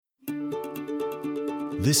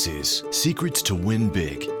This is Secrets to Win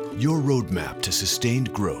Big, your roadmap to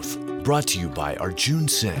sustained growth. Brought to you by Arjun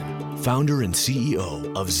Sen, founder and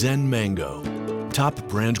CEO of Zen Mango, top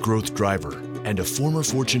brand growth driver, and a former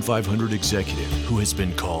Fortune 500 executive who has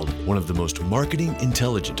been called one of the most marketing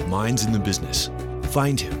intelligent minds in the business.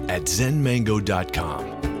 Find him at zenmango.com.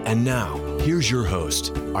 And now, here's your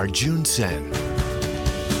host, Arjun Sen.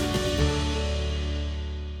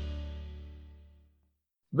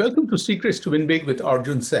 Welcome to Secrets to Win Big with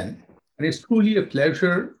Arjun Sen. And it's truly a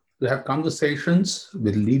pleasure to have conversations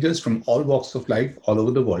with leaders from all walks of life all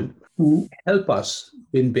over the world who help us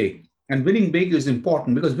win big. And winning big is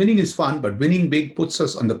important because winning is fun, but winning big puts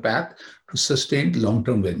us on the path to sustained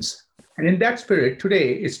long-term wins. And in that spirit,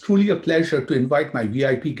 today, it's truly a pleasure to invite my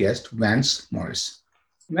VIP guest, Vance Morris.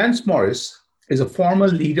 Vance Morris is a former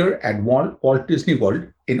leader at Walt Disney World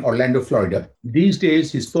in Orlando, Florida. These days,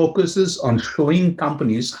 his focus is on showing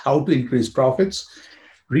companies how to increase profits,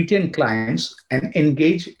 retain clients, and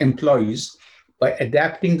engage employees by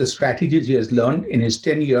adapting the strategies he has learned in his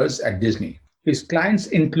 10 years at Disney. His clients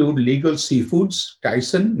include Legal Seafoods,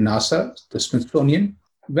 Tyson, NASA, the Smithsonian.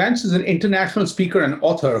 Vance is an international speaker and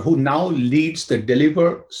author who now leads the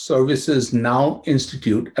Deliver Services Now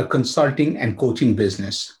Institute, a consulting and coaching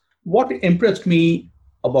business. What impressed me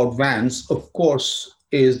about Vance, of course,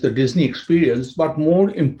 is the Disney experience, but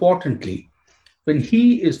more importantly, when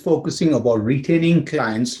he is focusing about retaining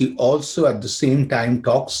clients, he also at the same time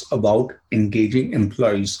talks about engaging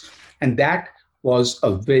employees. And that was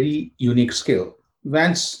a very unique skill.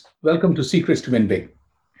 Vance, welcome to Secrets to Win Big.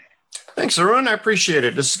 Thanks, Arun. I appreciate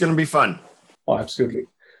it. This is going to be fun. Oh, absolutely.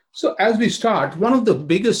 So as we start, one of the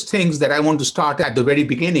biggest things that I want to start at the very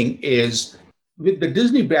beginning is with the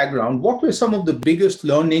Disney background, what were some of the biggest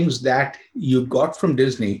learnings that you got from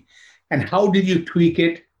Disney and how did you tweak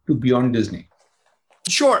it to beyond Disney?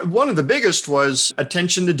 Sure. One of the biggest was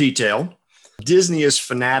attention to detail. Disney is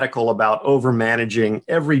fanatical about overmanaging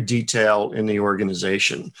every detail in the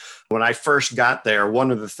organization. When I first got there, one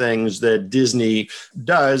of the things that Disney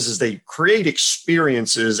does is they create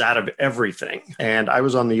experiences out of everything. And I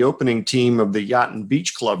was on the opening team of the Yacht and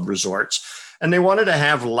Beach Club resorts, and they wanted to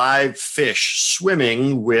have live fish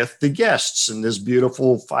swimming with the guests in this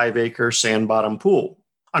beautiful 5-acre sand bottom pool.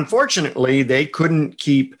 Unfortunately, they couldn't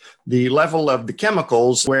keep the level of the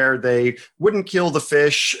chemicals where they wouldn't kill the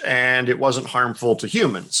fish and it wasn't harmful to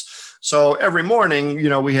humans. So every morning,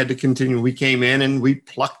 we had to continue. We came in and we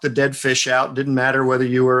plucked the dead fish out. Didn't matter whether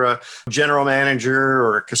you were a general manager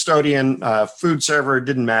or a custodian, food server, it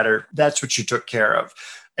didn't matter. That's what you took care of.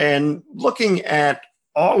 And looking at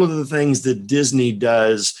all of the things that Disney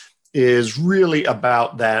does is really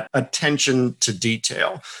about that attention to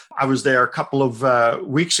detail. I was there a couple of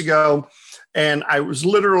weeks ago, and I was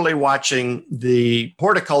literally watching the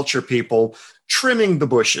horticulture people trimming the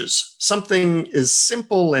bushes, something as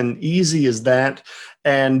simple and easy as that.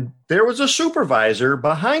 And there was a supervisor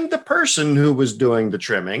behind the person who was doing the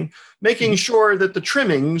trimming, making sure that the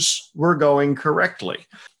trimmings were going correctly.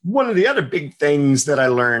 One of the other big things that I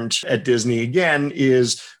learned at Disney, again,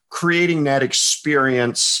 is creating that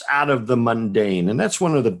experience out of the mundane. And that's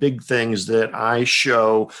one of the big things that I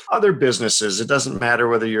show other businesses. It doesn't matter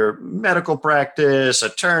whether you're medical practice,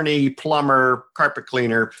 attorney, plumber, carpet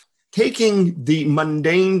cleaner, taking the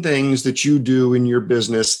mundane things that you do in your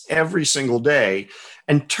business every single day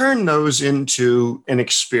and turn those into an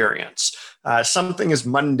experience. Something as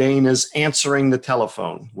mundane as answering the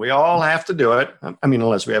telephone. We all have to do it.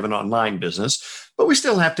 Unless we have an online business, but we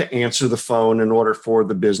still have to answer the phone in order for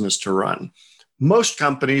the business to run. Most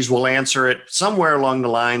companies will answer it somewhere along the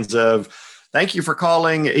lines of, "Thank you for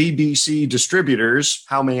calling ABC Distributors.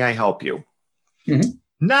 How may I help you?" Mm-hmm.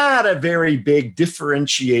 Not a very big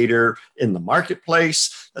differentiator in the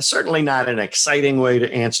marketplace, certainly not an exciting way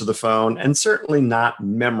to answer the phone, and certainly not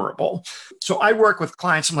memorable. So I work with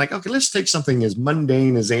clients. I'm like, okay, let's take something as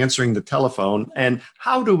mundane as answering the telephone, and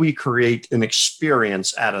how do we create an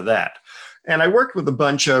experience out of that? And I worked with a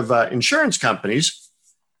bunch of insurance companies.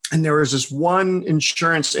 And there was this one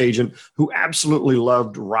insurance agent who absolutely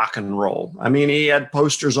loved rock and roll. He had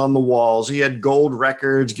posters on the walls. He had gold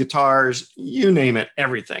records, guitars, you name it,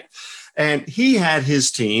 everything. And he had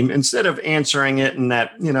his team, instead of answering it in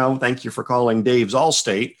that, "Thank you for calling Dave's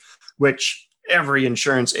Allstate," which every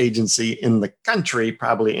insurance agency in the country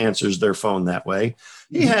probably answers their phone that way.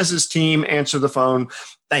 He has his team answer the phone,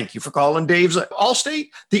 "Thank you for calling Dave's Allstate,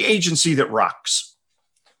 the agency that rocks."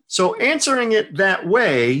 So answering it that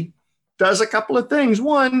way does a couple of things.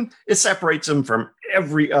 One, it separates them from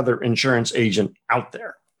every other insurance agent out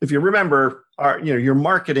there. If you remember, your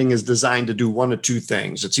marketing is designed to do one of two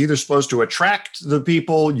things. It's either supposed to attract the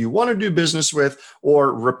people you want to do business with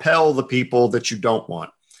or repel the people that you don't want.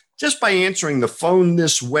 Just by answering the phone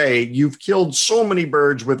this way, you've killed so many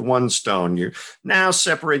birds with one stone. You now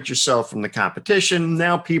separate yourself from the competition.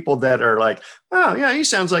 Now people that are like, oh, yeah, he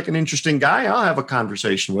sounds like an interesting guy. I'll have a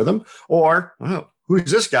conversation with him. Or, oh,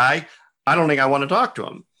 who's this guy? I don't think I want to talk to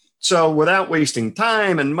him. So without wasting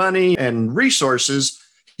time and money and resources,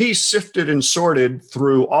 he sifted and sorted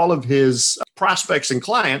through all of his prospects and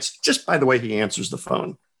clients just by the way he answers the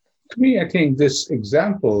phone. To me, I think this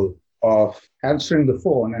example of answering the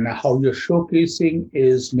phone and how you're showcasing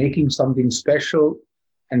is making something special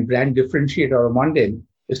and brand differentiator or mundane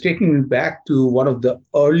is taking me back to one of the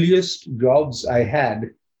earliest jobs I had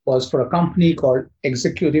was for a company called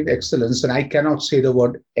Executive Excellence. And I cannot say the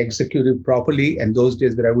word executive properly. And those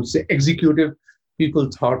days that I would say executive, people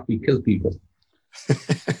thought we kill people.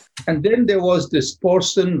 And then there was this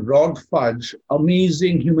person, Rod Fudge,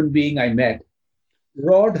 amazing human being I met.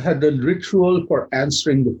 Rod had a ritual for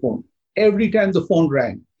answering the phone. Every time the phone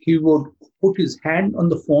rang, he would put his hand on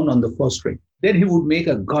the phone on the first ring. Then he would make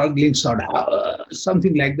a gargling sound,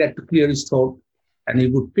 something like that to clear his throat. And he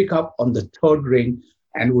would pick up on the third ring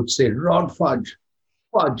and would say, Rod Fudge,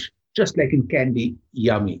 fudge, just like in candy,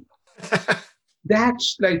 yummy.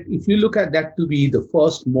 That's like, if you look at that to be the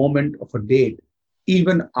first moment of a date,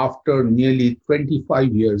 even after nearly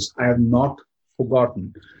 25 years, I have not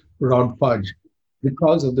forgotten Rod Fudge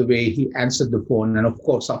because of the way he answered the phone. And of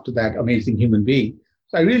course, after that, amazing human being.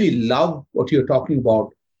 So I really love what you're talking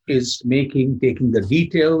about is taking the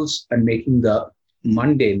details and making the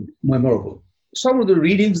mundane memorable. Some of the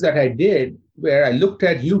readings that I did where I looked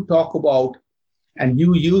at you talk about, and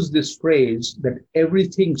you use this phrase that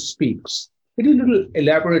everything speaks. Can you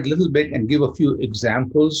elaborate a little bit and give a few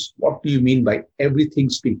examples? What do you mean by everything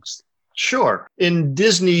speaks? Sure. In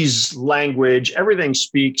Disney's language, everything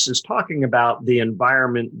speaks is talking about the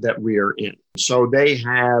environment that we are in. So they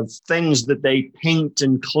have things that they paint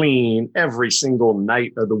and clean every single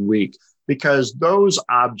night of the week because those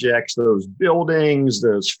objects, those buildings,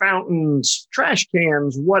 those fountains, trash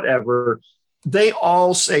cans, whatever, they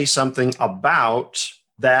all say something about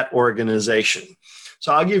that organization.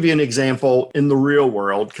 So I'll give you an example in the real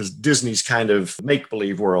world because Disney's kind of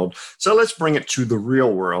make-believe world. So let's bring it to the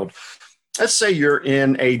real world. Let's say you're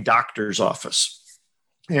in a doctor's office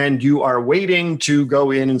and you are waiting to go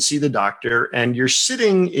in and see the doctor and you're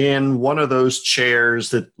sitting in one of those chairs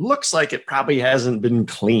that looks like it probably hasn't been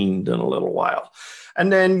cleaned in a little while.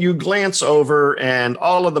 And then you glance over and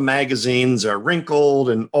all of the magazines are wrinkled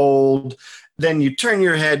and old. Then you turn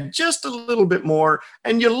your head just a little bit more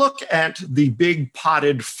and you look at the big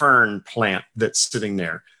potted fern plant that's sitting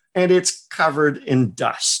there and it's covered in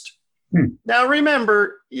dust. Now,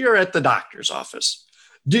 remember, you're at the doctor's office.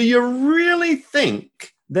 Do you really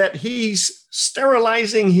think that he's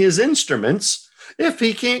sterilizing his instruments if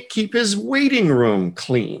he can't keep his waiting room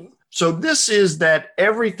clean? So this is that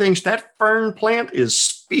fern plant is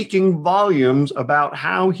speaking volumes about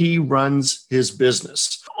how he runs his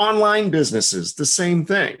business. Online businesses, the same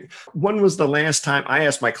thing. When was the last time, I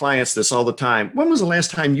ask my clients this all the time, when was the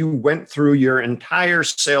last time you went through your entire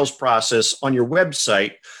sales process on your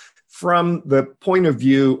website from the point of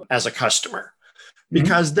view as a customer?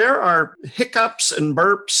 Because there are hiccups and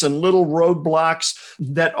burps and little roadblocks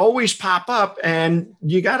that always pop up, and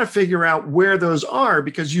you got to figure out where those are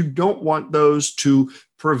because you don't want those to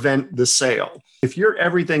prevent the sale. If your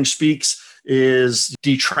everything speaks is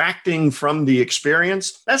detracting from the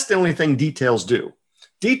experience, that's the only thing details do.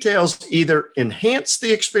 Details either enhance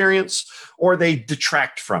the experience or they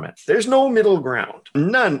detract from it. There's no middle ground,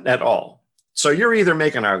 none at all. So you're either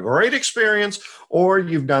making a great experience or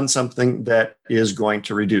you've done something that is going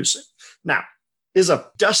to reduce it. Now, is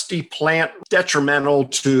a dusty plant detrimental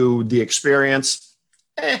to the experience?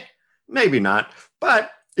 Maybe not.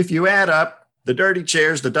 But if you add up the dirty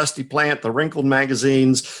chairs, the dusty plant, the wrinkled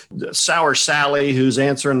magazines, the sour Sally who's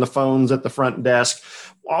answering the phones at the front desk,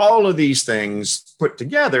 all of these things put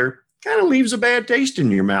together kind of leaves a bad taste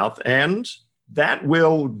in your mouth. And that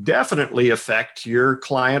will definitely affect your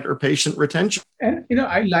client or patient retention. And,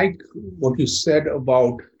 I like what you said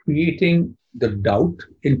about creating the doubt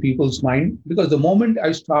in people's mind, because the moment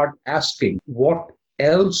I start asking what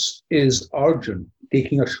else is urgent,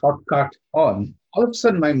 taking a shortcut on, all of a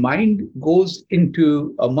sudden my mind goes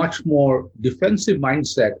into a much more defensive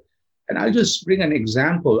mindset. And I'll just bring an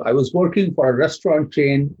example. I was working for a restaurant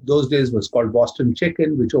chain. Those days was called Boston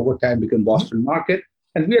Chicken, which over time became Boston Market.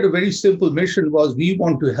 And we had a very simple mission was we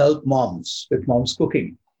want to help moms with moms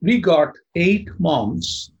cooking. We got 8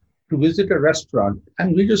 moms to visit a restaurant,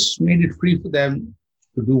 and we just made it free for them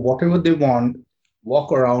to do whatever they want,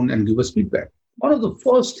 walk around and give us feedback. One of the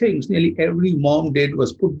first things nearly every mom did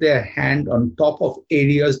was put their hand on top of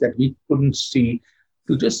areas that we couldn't see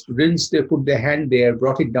to just rinse. They put their hand there,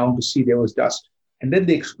 brought it down to see there was dust. And then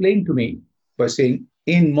they explained to me by saying,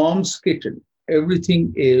 in mom's kitchen,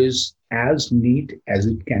 everything is as neat as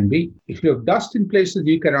it can be. If you have dust in places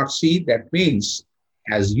you cannot see, that means,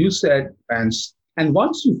 as you said, Vance, and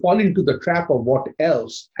once you fall into the trap of what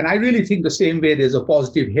else, and I really think the same way there's a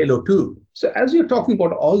positive halo too. So as you're talking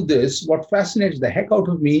about all this, what fascinates the heck out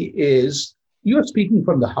of me is you're speaking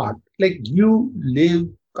from the heart. Like you live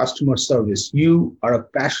customer service. You are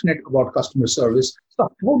passionate about customer service.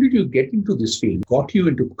 So how did you get into this field? Got you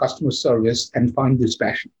into customer service and find this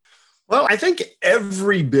passion? Well, I think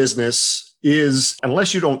every business is,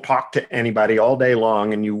 unless you don't talk to anybody all day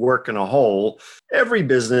long and you work in a hole, every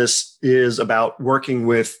business is about working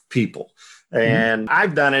with people. And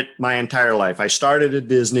I've done it my entire life. I started at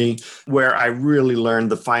Disney, where I really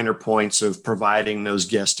learned the finer points of providing those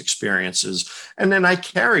guest experiences. And then I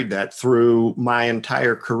carried that through my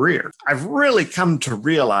entire career. I've really come to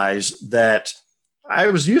realize that I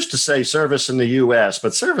was used to say service in the US,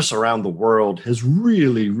 but service around the world has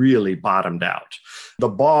really, really bottomed out. The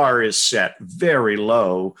bar is set very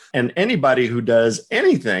low, and anybody who does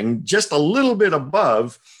anything just a little bit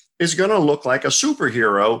above is going to look like a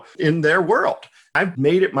superhero in their world. I've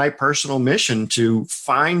made it my personal mission to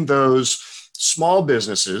find those small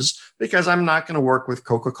businesses, because I'm not going to work with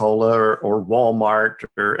Coca-Cola or Walmart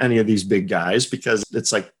or any of these big guys, because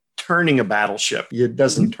it's like turning a battleship. It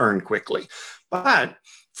doesn't turn quickly. But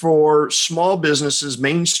for small businesses,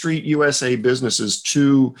 Main Street USA businesses,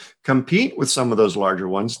 to compete with some of those larger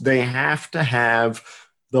ones, they have to have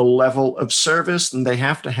the level of service and they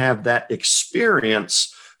have to have that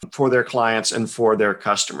experience for their clients and for their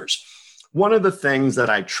customers. One of the things that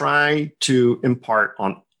I try to impart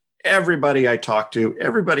on everybody I talk to,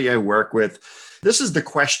 everybody I work with, this is the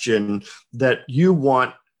question that you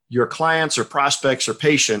want your clients or prospects or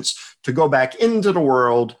patients to go back into the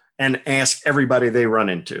world and ask everybody they run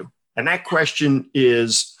into. And that question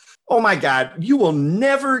is, oh my God, you will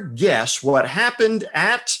never guess what happened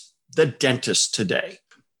at the dentist today.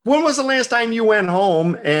 When was the last time you went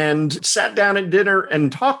home and sat down at dinner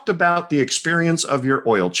and talked about the experience of your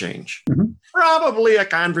oil change? Probably a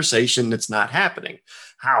conversation that's not happening.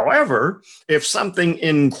 However, if something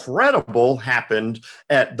incredible happened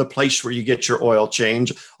at the place where you get your oil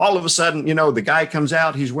change, all of a sudden, the guy comes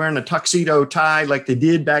out, he's wearing a tuxedo tie like they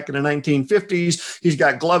did back in the 1950s. He's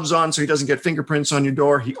got gloves on so he doesn't get fingerprints on your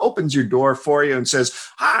door. He opens your door for you and says,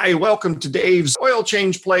 "Hi, welcome to Dave's oil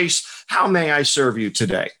change place. How may I serve you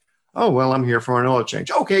today?" "Oh, well, I'm here for an oil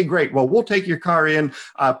change." "Okay, great. Well, we'll take your car in.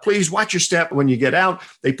 Please watch your step when you get out."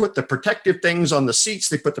 They put the protective things on the seats.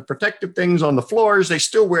 They put the protective things on the floors. They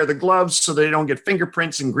still wear the gloves so they don't get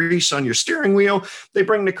fingerprints and grease on your steering wheel. They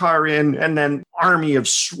bring the car in, and then army of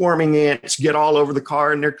swarming ants get all over the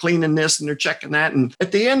car, and they're cleaning this and they're checking that. And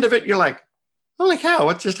at the end of it, you're like, holy cow,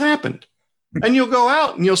 what just happened? And you'll go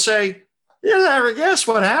out and you'll say, "You'll never guess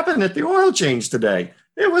what happened at the oil change today.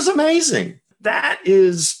 It was amazing." That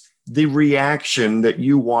is the reaction that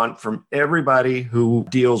you want from everybody who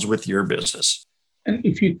deals with your business. And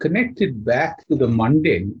if you connect it back to the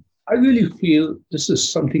mundane, I really feel this is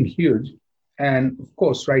something huge. And of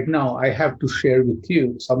course, right now, I have to share with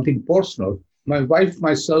you something personal. My wife,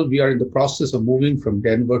 myself, we are in the process of moving from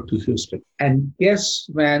Denver to Houston. And guess,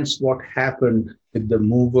 Vance, what happened with the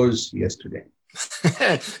movers yesterday?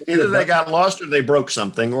 Either they got lost or they broke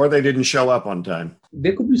something, or they didn't show up on time.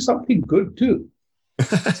 There could be something good too.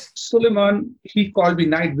 Suleiman, he called me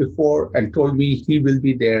night before and told me he will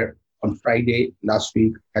be there on Friday last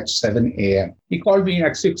week at 7 a.m. He called me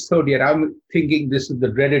at 6:30 and I'm thinking this is the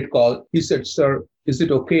dreaded call. He said, "Sir, is it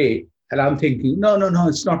okay?" And I'm thinking, no,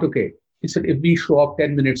 it's not okay. He said, "If we show up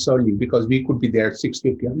 10 minutes early, because we could be there at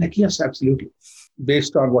 6:50. I'm like, "Yes, absolutely."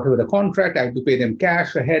 Based on whatever the contract, I have to pay them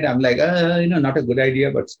cash ahead. I'm like, not a good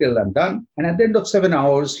idea, but still I'm done. And at the end of 7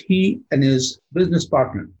 hours, he and his business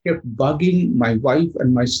partner kept bugging my wife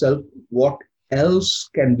and myself, "What else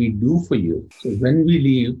can we do for you? So when we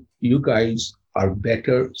leave, you guys are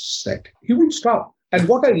better set." He wouldn't stop. And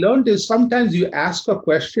what I learned is sometimes you ask a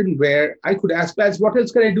question where I could ask, "Baz, what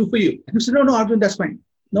else can I do for you?" And he said, "No, Arjun, that's fine."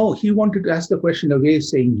 No, he wanted to ask the question away,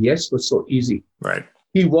 saying yes was so easy. Right.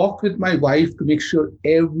 He walked with my wife to make sure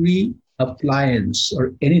every appliance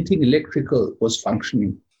or anything electrical was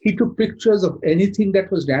functioning. He took pictures of anything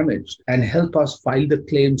that was damaged and helped us file the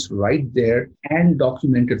claims right there and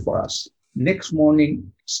document it for us. Next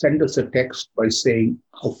morning, sent us a text by saying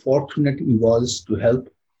how fortunate he was to help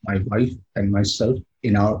my wife, and myself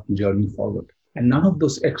in our journey forward. And none of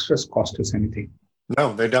those extras cost us anything.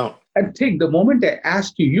 No, they don't. And think the moment I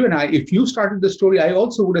asked you, you and I, if you started the story, I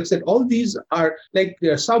also would have said all these are like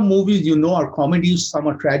there are some movies, are comedies, some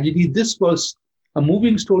are tragedy. This was a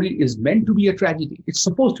moving story is meant to be a tragedy. It's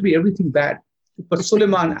supposed to be everything bad. But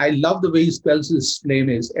Suleiman, I love the way he spells his name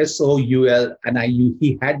is Soul, and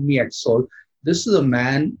he had me at soul. This is a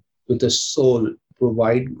man with a soul,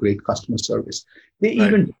 provide great customer service. They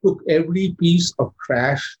even took every piece of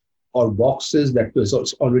trash or boxes that was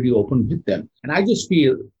already open with them. And I just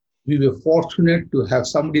feel we were fortunate to have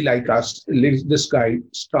somebody like us, this guy,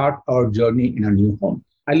 start our journey in a new home.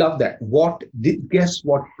 I love that. Guess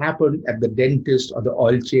what happened at the dentist or the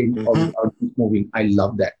oil change or the moving? I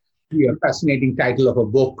love that. A fascinating title of a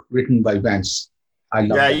book written by Vance. I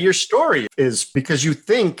love that. Your story is because you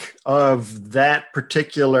think of that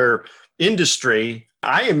particular industry,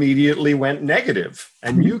 I immediately went negative,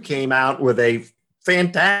 and you came out with a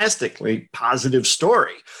fantastically positive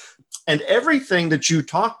story. And everything that you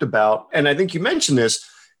talked about, and I think you mentioned this,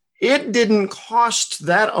 it didn't cost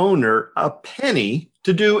that owner a penny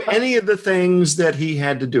to do any of the things that he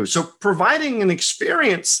had to do. So providing an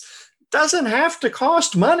experience doesn't have to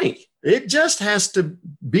cost money. It just has to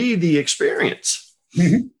be the experience.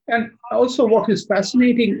 Mm-hmm. And also what is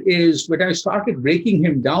fascinating is when I started breaking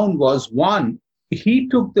him down was, one, he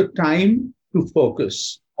took the time to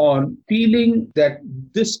focus on feeling that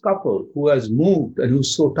this couple who has moved and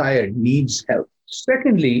who's so tired needs help.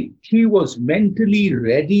 Secondly, he was mentally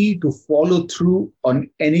ready to follow through on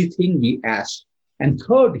anything we asked. And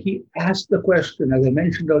third, he asked the question, as I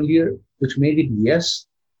mentioned earlier, which made it yes.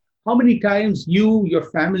 How many times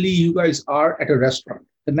your family, you guys are at a restaurant?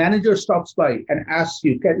 The manager stops by and asks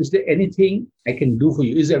you, is there anything I can do for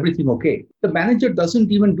you? Is everything okay? The manager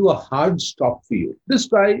doesn't even do a hard stop for you. This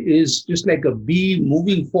guy is just like a bee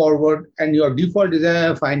moving forward, and your default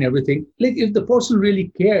is, fine, everything. Like if the person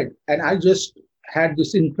really cared, and I just had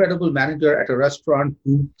this incredible manager at a restaurant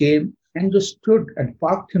who came and just stood and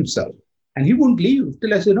parked himself. And he wouldn't leave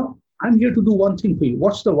till I said, no, I'm here to do one thing for you.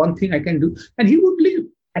 What's the one thing I can do? And he would leave.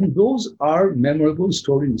 And those are memorable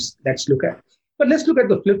stories. Let's look at. But let's look at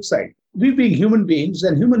the flip side. We being human beings,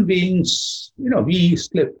 and human beings, we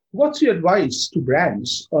slip. What's your advice to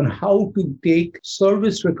brands on how to take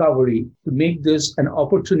service recovery to make this an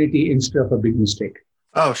opportunity instead of a big mistake?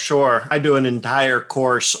 Oh, sure. I do an entire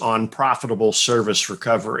course on profitable service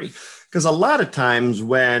recovery, because a lot of times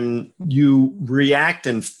when you react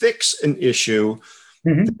and fix an issue,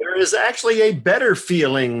 there is actually a better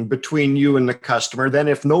feeling between you and the customer than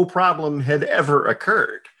if no problem had ever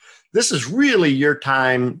occurred. This is really your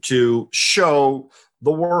time to show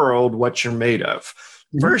the world what you're made of.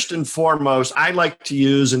 First and foremost, I like to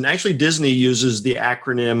use, and actually Disney uses the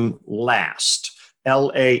acronym LAST,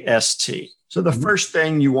 L-A-S-T. So the first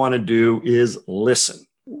thing you want to do is listen.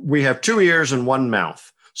 We have 2 ears and 1 mouth.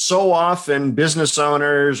 So often business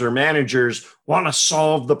owners or managers want to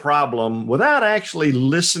solve the problem without actually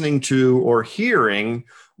listening to or hearing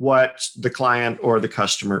what the client or the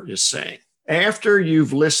customer is saying. After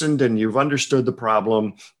you've listened and you've understood the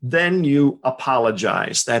problem, then you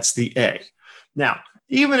apologize. That's the A. Now,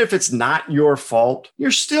 even if it's not your fault,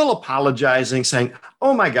 you're still apologizing, saying,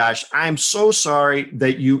 oh my gosh, I'm so sorry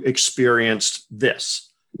that you experienced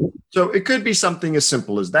this. So it could be something as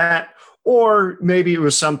simple as that. Or maybe it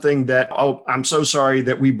was something that, oh, I'm so sorry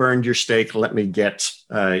that we burned your steak. Let me get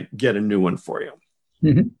a new one for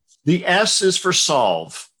you. The S is for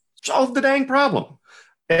solve. Solve the dang problem.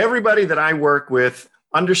 Everybody that I work with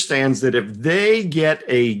understands that if they get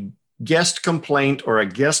a guest complaint or a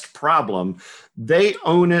guest problem, they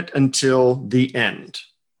own it until the end.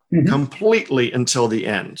 Completely until the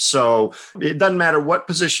end. So it doesn't matter what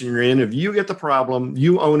position you're in. If you get the problem,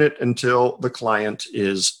 you own it until the client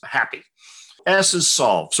is happy. S is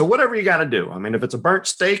solve. So whatever you got to do. I mean, if it's a burnt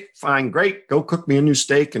steak, fine, great. Go cook me a new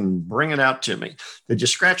steak and bring it out to me. Did you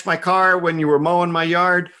scratch my car when you were mowing my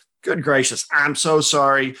yard? Good gracious, I'm so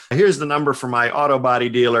sorry. Here's the number for my auto body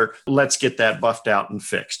dealer. Let's get that buffed out and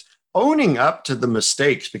fixed. Owning up to the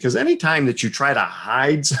mistakes, because anytime that you try to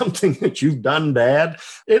hide something that you've done bad,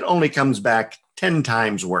 it only comes back 10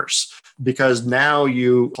 times worse, because now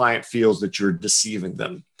client feels that you're deceiving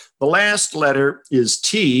them. The last letter is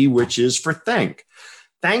T, which is for thank.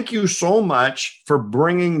 Thank you so much for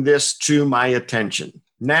bringing this to my attention.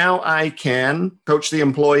 Now I can coach the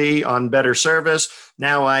employee on better service.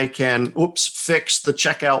 Now I can, fix the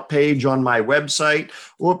checkout page on my website.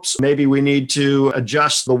 Maybe we need to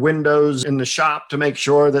adjust the windows in the shop to make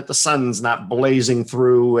sure that the sun's not blazing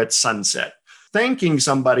through at sunset. Thanking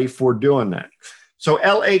somebody for doing that. So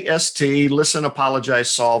LAST, listen,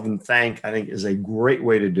 apologize, solve, and thank, I think is a great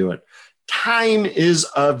way to do it. Time is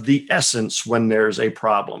of the essence when there's a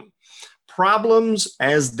problem. Problems,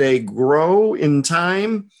 as they grow in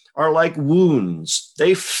time, are like wounds.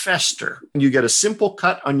 They fester. You get a simple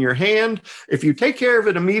cut on your hand. If you take care of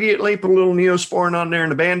it immediately, put a little Neosporin on there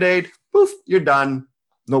and a Band-Aid, poof, you're done.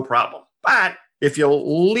 No problem. But if you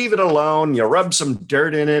leave it alone, you rub some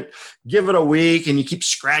dirt in it, give it a week, and you keep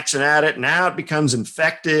scratching at it, now it becomes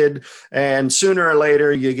infected. And sooner or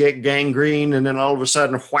later, you get gangrene. And then all of a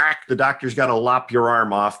sudden, whack, the doctor's got to lop your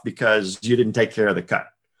arm off because you didn't take care of the cut.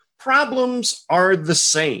 Problems are the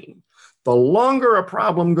same. The longer a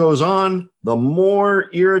problem goes on, the more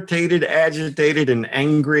irritated, agitated, and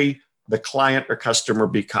angry the client or customer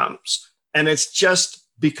becomes. And it's just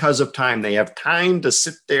because of time. They have time to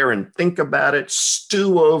sit there and think about it,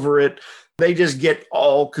 stew over it. They just get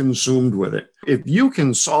all consumed with it. If you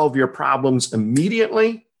can solve your problems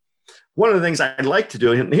immediately, one of the things I'd like to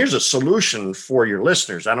do, and here's a solution for your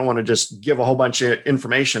listeners. I don't want to just give a whole bunch of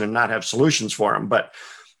information and not have solutions for them, but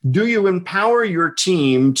do you empower your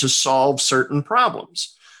team to solve certain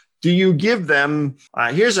problems? Do you give them,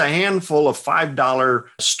 here's a handful of $5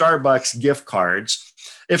 Starbucks gift cards.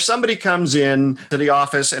 If somebody comes in to the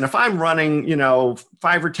office and if I'm running,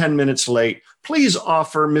 5 or 10 minutes late, please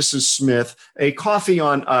offer Mrs. Smith a coffee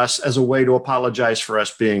on us as a way to apologize for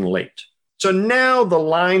us being late. So now the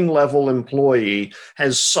line level employee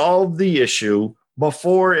has solved the issue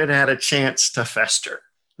before it had a chance to fester.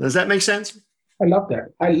 Does that make sense? I love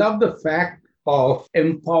that. I love the fact of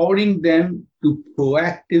empowering them to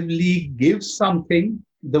proactively give something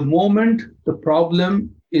the moment the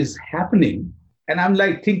problem is happening. And I'm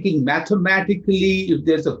like thinking mathematically, if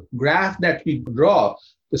there's a graph that we draw,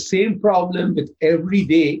 the same problem with every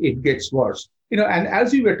day, it gets worse. And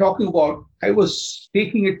as we were talking about, I was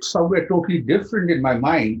taking it somewhere totally different in my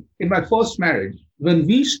mind. In my first marriage, when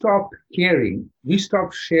we stopped caring, we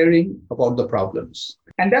stopped sharing about the problems.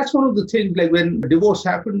 And that's one of the things, like when divorce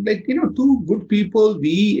happened, two good people,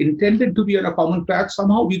 we intended to be on a common path.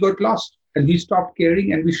 Somehow we got lost and we stopped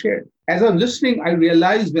caring and we shared. As I'm listening, I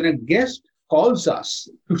realized when a guest calls us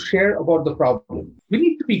to share about the problem, we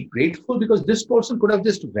need to be grateful because this person could have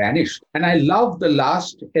just vanished. And I love the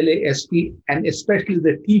last LAST, and especially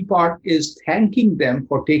the T part is thanking them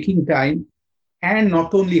for taking time and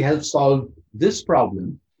not only help solve this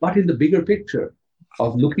problem, but in the bigger picture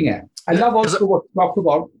of looking at. I love also what you talked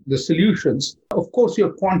about, the solutions. Of course, you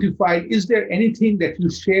have quantified. Is there anything that you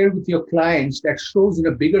share with your clients that shows in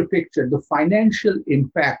a bigger picture the financial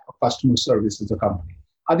impact of customer service as a company?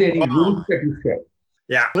 Are there any rules that you share?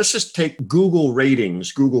 Yeah, let's just take Google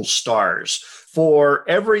ratings, Google stars. For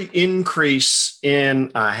every increase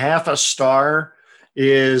in a half a star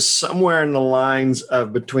is somewhere in the lines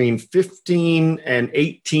of between 15 and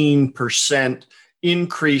 18%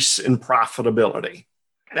 increase in profitability.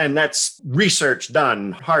 And that's research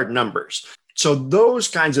done, hard numbers. So those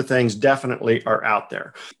kinds of things definitely are out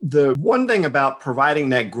there. The one thing about providing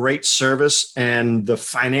that great service and the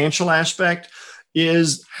financial aspect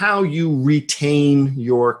is how you retain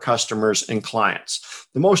your customers and clients.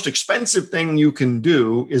 The most expensive thing you can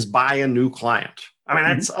do is buy a new client. I mean,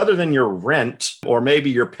 that's other than your rent or maybe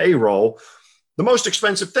your payroll. The most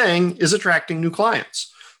expensive thing is attracting new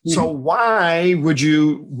clients. So why would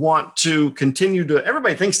you want to continue to,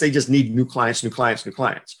 everybody thinks they just need new clients.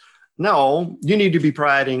 No, you need to be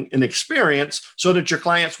providing an experience so that your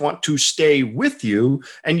clients want to stay with you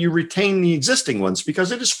and you retain the existing ones,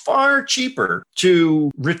 because it is far cheaper to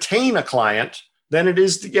retain a client than it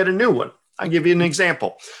is to get a new one. I'll give you an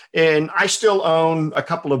example. And I still own a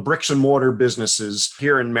couple of bricks and mortar businesses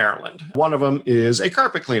here in Maryland. One of them is a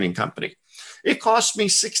carpet cleaning company. It cost me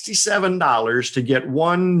 $67 to get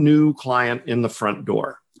one new client in the front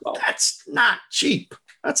door. Well, that's not cheap.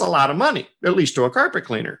 That's a lot of money, at least to a carpet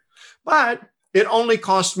cleaner. But it only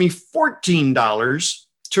cost me $14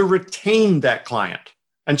 to retain that client.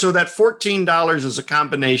 And so that $14 is a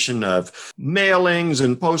combination of mailings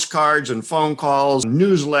and postcards and phone calls,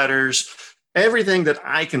 newsletters, everything that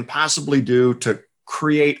I can possibly do to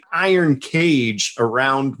create iron cage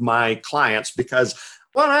around my clients because,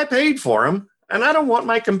 well, I paid for them and I don't want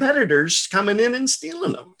my competitors coming in and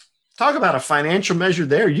stealing them. Talk about a financial measure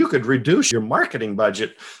there. You could reduce your marketing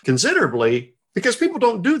budget considerably because people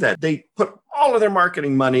don't do that. They put all of their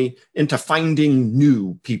marketing money into finding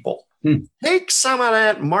new people. Take some of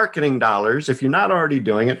that marketing dollars, if you're not already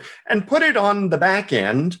doing it, and put it on the back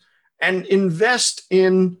end and invest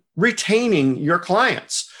in retaining your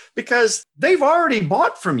clients because they've already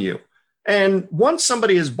bought from you. And once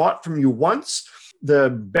somebody has bought from you once, the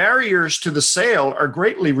barriers to the sale are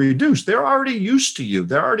greatly reduced. They're already used to you.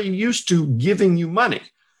 They're already used to giving you money.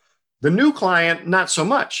 The new client, not so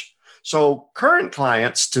much. So current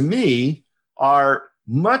clients, to me, are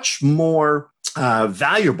much more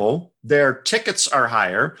valuable. Their tickets are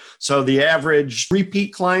higher. So the average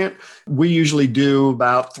repeat client, we usually do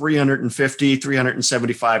about $350,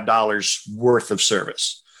 $375 worth of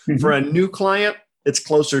service. Mm-hmm. For a new client, it's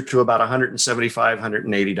closer to about $175,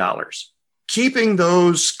 $180. Keeping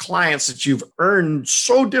those clients that you've earned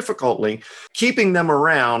so difficultly, keeping them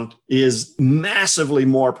around is massively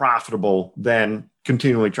more profitable than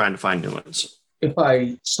continually trying to find new ones. If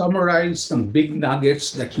I summarize some big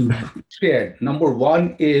nuggets that you shared, number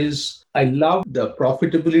one is I love the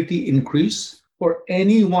profitability increase. For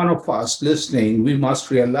any one of us listening, we must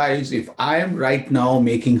realize if I am right now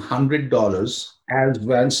making $100, as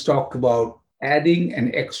Vance talked about, adding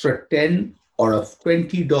an extra $10 or a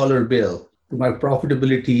 $20 bill to my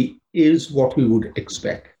profitability is what we would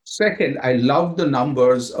expect. Second, I love the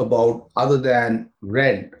numbers about other than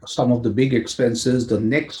rent, some of the big expenses. The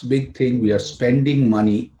next big thing we are spending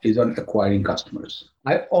money is on acquiring customers.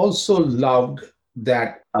 I also loved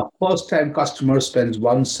that a first-time customer spends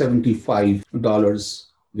 $175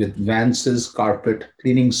 with Vance's carpet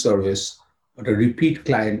cleaning service. But a repeat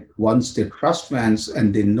client, once they trust Vance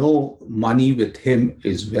and they know money with him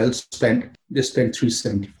is well spent, they spend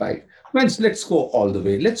 $375. Vance, let's go all the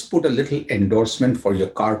way. Let's put a little endorsement for your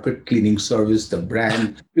carpet cleaning service, the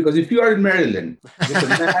brand. Because if you are in Maryland with a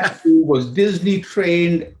man who was Disney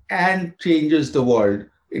trained and changes the world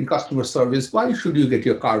in customer service, why should you get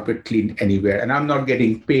your carpet cleaned anywhere? And I'm not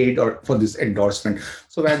getting paid for this endorsement.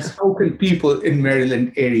 So Vance, how can people in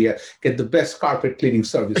Maryland area get the best carpet cleaning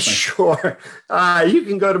service? Sure. You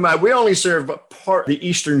can go to we only serve the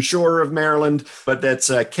eastern shore of Maryland, but that's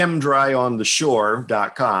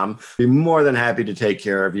chemdryontheshore.com. Be more than happy to take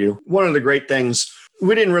care of you. One of the great things,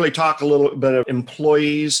 we didn't really talk a little bit of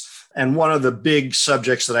employees. And one of the big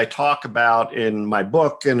subjects that I talk about in my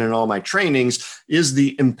book and in all my trainings is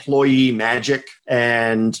the employee magic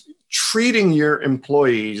and treating your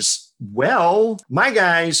employees well. My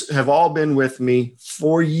guys have all been with me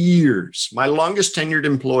for years. My longest tenured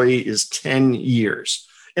employee is 10 years.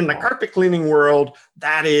 In the carpet cleaning world,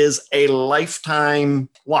 that is a lifetime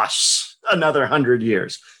plus another 100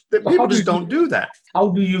 years. People just don't do that.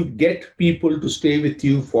 How do you get people to stay with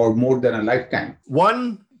you for more than a lifetime?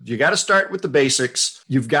 One, you got to start with the basics.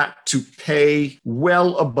 You've got to pay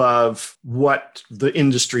well above what the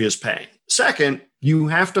industry is paying. Second, you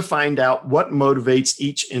have to find out what motivates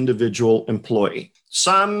each individual employee.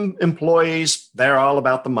 Some employees, they're all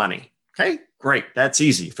about the money. Okay, great. That's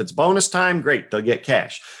easy. If it's bonus time, great. They'll get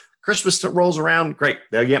cash. Christmas rolls around, great.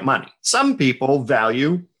 They'll get money. Some people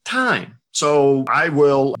value time. So I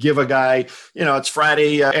will give a guy, it's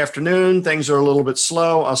Friday afternoon, things are a little bit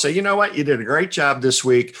slow. I'll say, you know what? You did a great job this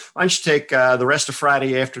week. Why don't you take the rest of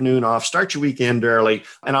Friday afternoon off, start your weekend early,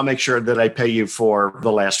 and I'll make sure that I pay you for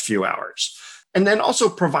the last few hours. And then also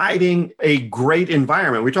providing a great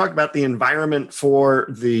environment. We talked about the environment for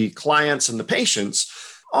the clients and the patients.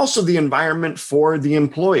 Also, the environment for the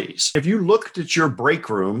employees. If you looked at your break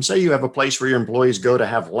room, say you have a place where your employees go to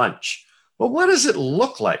have lunch. Well, what does it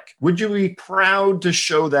look like? Would you be proud to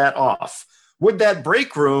show that off? Would that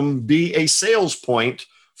break room be a sales point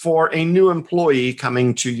for a new employee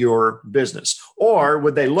coming to your business? Or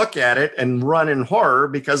would they look at it and run in horror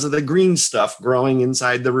because of the green stuff growing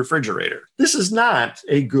inside the refrigerator? This is not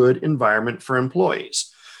a good environment for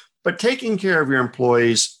employees. But taking care of your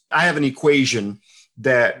employees, I have an equation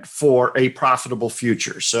that for a profitable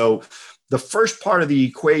future. So the first part of the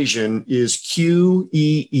equation is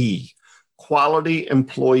QEE. Quality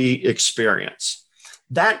employee experience.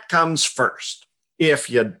 That comes first. If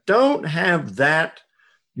you don't have that,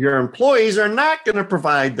 your employees are not going to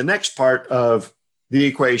provide the next part of the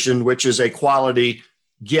equation, which is a quality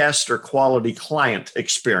guest or quality client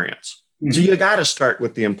experience. Mm-hmm. So you got to start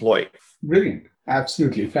with the employee. Brilliant.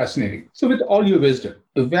 Absolutely fascinating. So with all your wisdom,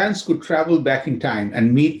 if Vance could travel back in time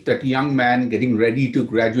and meet that young man getting ready to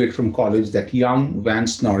graduate from college, that young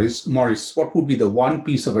Vance Morris, what would be the one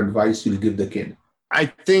piece of advice you'll give the kid? I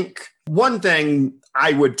think one thing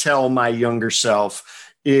I would tell my younger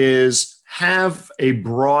self is have a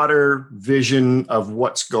broader vision of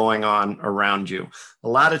what's going on around you. A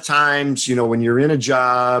lot of times, when you're in a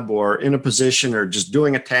job or in a position or just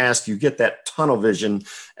doing a task, you get that tunnel vision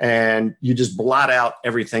and you just blot out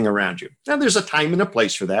everything around you. Now, there's a time and a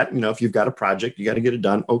place for that. If you've got a project, you got to get it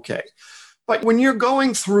done. Okay. But when you're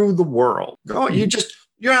going through the world,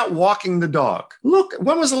 you're out walking the dog. Look,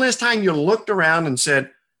 when was the last time you looked around and said,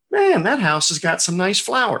 man, that house has got some nice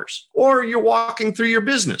flowers. Or you're walking through your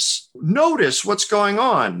business. Notice what's going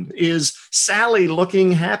on. Is Sally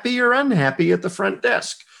looking happy or unhappy at the front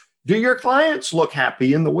desk? Do your clients look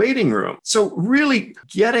happy in the waiting room? So really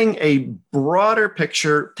getting a broader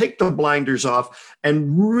picture, take the blinders off,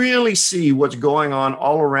 and really see what's going on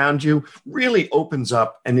all around you really opens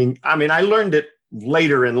up. And I learned it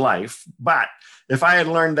later in life, but if I had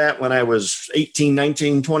learned that when I was 18,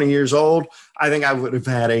 19, 20 years old, I think I would have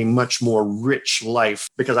had a much more rich life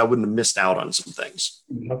because I wouldn't have missed out on some things.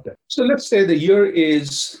 Love that. So let's say the year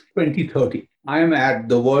is 2030. I am at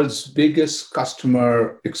the world's biggest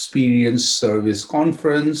customer experience service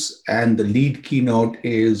conference, and the lead keynote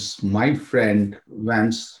is my friend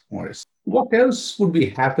Vance Morris. What else would be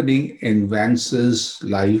happening in Vance's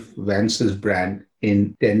life, Vance's brand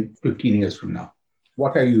in 10, 15 years from now?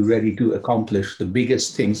 What are you ready to accomplish, the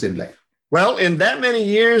biggest things in life? Well, in that many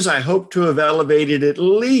years, I hope to have elevated at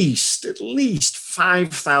least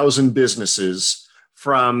 5,000 businesses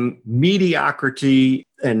from mediocrity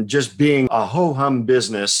and just being a ho-hum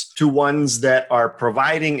business to ones that are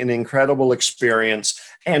providing an incredible experience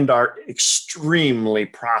and are extremely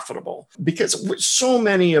profitable. Because so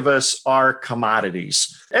many of us are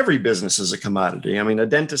commodities. Every business is a commodity. A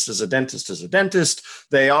dentist is a dentist is a dentist.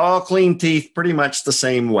 They all clean teeth pretty much the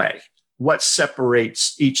same way. What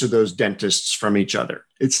separates each of those dentists from each other?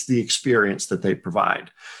 It's the experience that they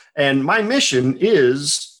provide. And my mission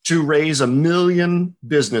is to raise 1 million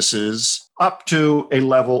businesses up to a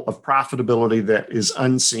level of profitability that is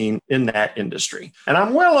unseen in that industry. And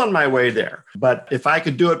I'm well on my way there. But if I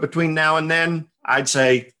could do it between now and then, I'd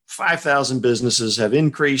say 5,000 businesses have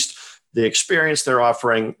increased the experience they're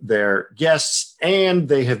offering their guests, and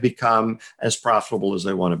they have become as profitable as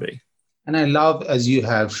they want to be. And I love, as you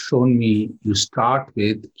have shown me, you start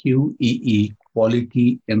with QEE,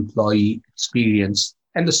 quality employee experience.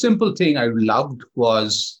 And the simple thing I loved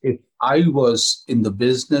was, if I was in the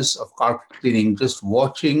business of carpet cleaning, just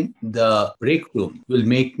watching the break room will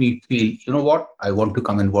make me feel, you know what, I want to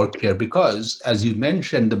come and work here. Because as you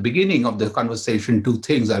mentioned, the beginning of the conversation, 2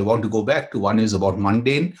 things I want to go back to. One is about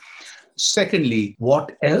mundane. Secondly,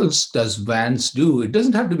 what else does Vance do? It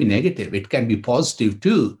doesn't have to be negative. It can be positive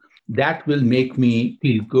too. That will make me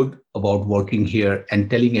feel good about working here and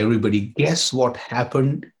telling everybody, guess what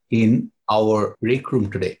happened in our break room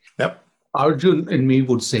today? Yep. Arjun and me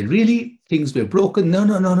would say, really? Things were broken?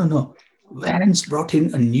 No. Vance brought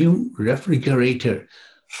in a new refrigerator,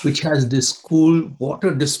 which has this cool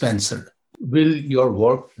water dispenser. Will your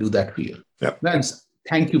work do that for you? Yep. Vance,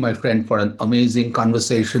 thank you, my friend, for an amazing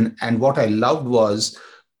conversation. And what I loved was,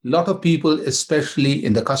 a lot of people, especially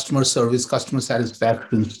in the customer service, customer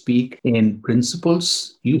satisfaction, speak in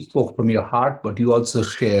principles. You spoke from your heart, but you also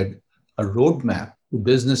shared a roadmap to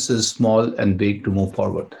businesses, small and big, to move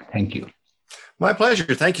forward. Thank you. My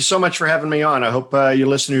pleasure. Thank you so much for having me on. I hope your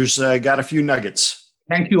listeners got a few nuggets.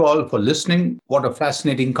 Thank you all for listening. What a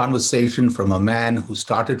fascinating conversation from a man who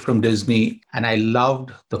started from Disney. And I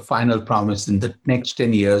loved the final promise in the next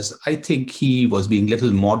 10 years. I think he was being a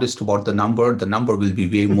little modest about the number. The number will be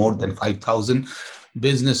way more than 5,000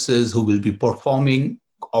 businesses who will be performing,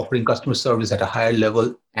 offering customer service at a higher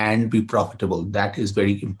level and be profitable. That is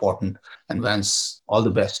very important. And Vance, all the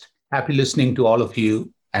best. Happy listening to all of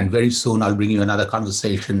you. And very soon I'll bring you another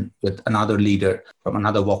conversation with another leader from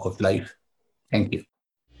another walk of life. Thank you.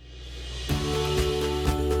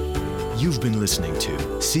 You've been listening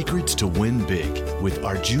to Secrets to Win Big with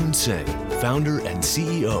Arjun Sen, founder and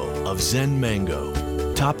CEO of Zen Mango,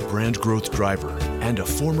 top brand growth driver, and a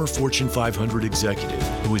former Fortune 500 executive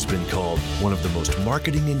who has been called one of the most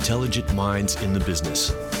marketing intelligent minds in the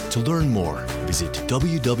business. To learn more, visit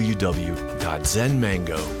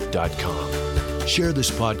www.zenmango.com. Share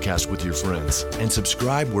this podcast with your friends and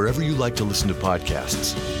subscribe wherever you like to listen to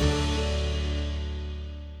podcasts.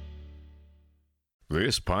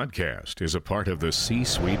 This podcast is a part of the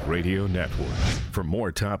C-Suite Radio Network. For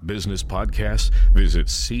more top business podcasts, visit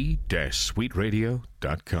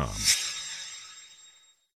c-suiteradio.com.